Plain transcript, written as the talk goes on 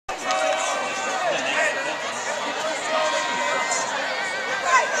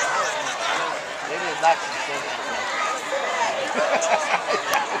You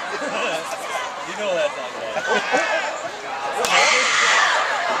know that's not bad.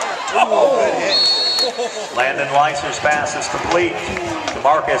 Oh, good hit. Landen Leiser's pass is complete to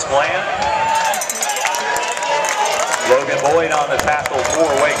Marcus Bland. Logan Boyd on the tackle for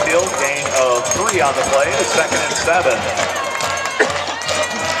Wakefield. Gain of 3 on the play. It's 2nd and 7.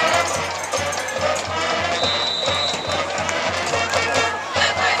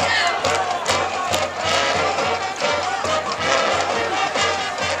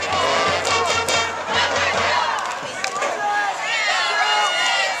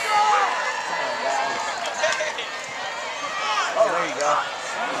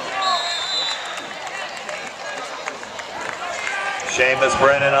 Seamus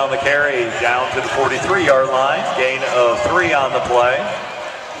Brennan on the carry, down to the 43-yard line. Gain of 3 on the play.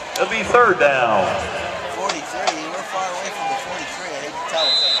 It'll be 3rd down. 43, we're far away from the 43, I hate to tell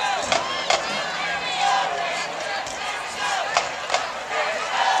you.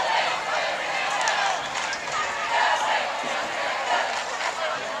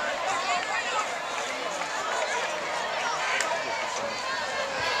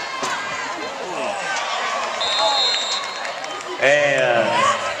 And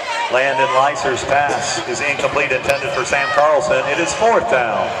Landen Leiser's pass is incomplete, intended for Sam Carlson. It is 4th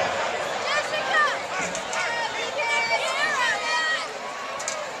down.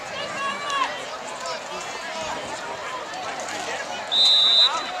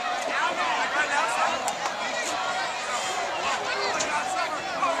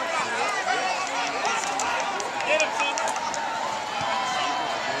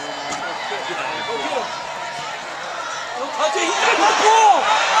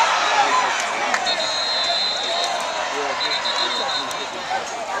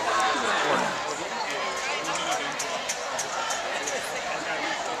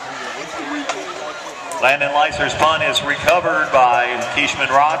 Landen Leiser's punt is recovered by Keishman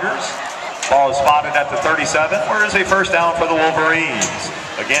Rogers. Ball is spotted at the 37, where is a 1st down for the Wolverines.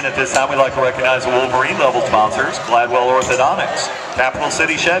 Again, at this time, we'd like to recognize the Wolverine level sponsors: Gladwell Orthodontics, Capital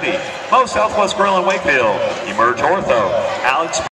City Chevy, Mo Southwest Grill in Wakefield, Emerge Ortho, Alex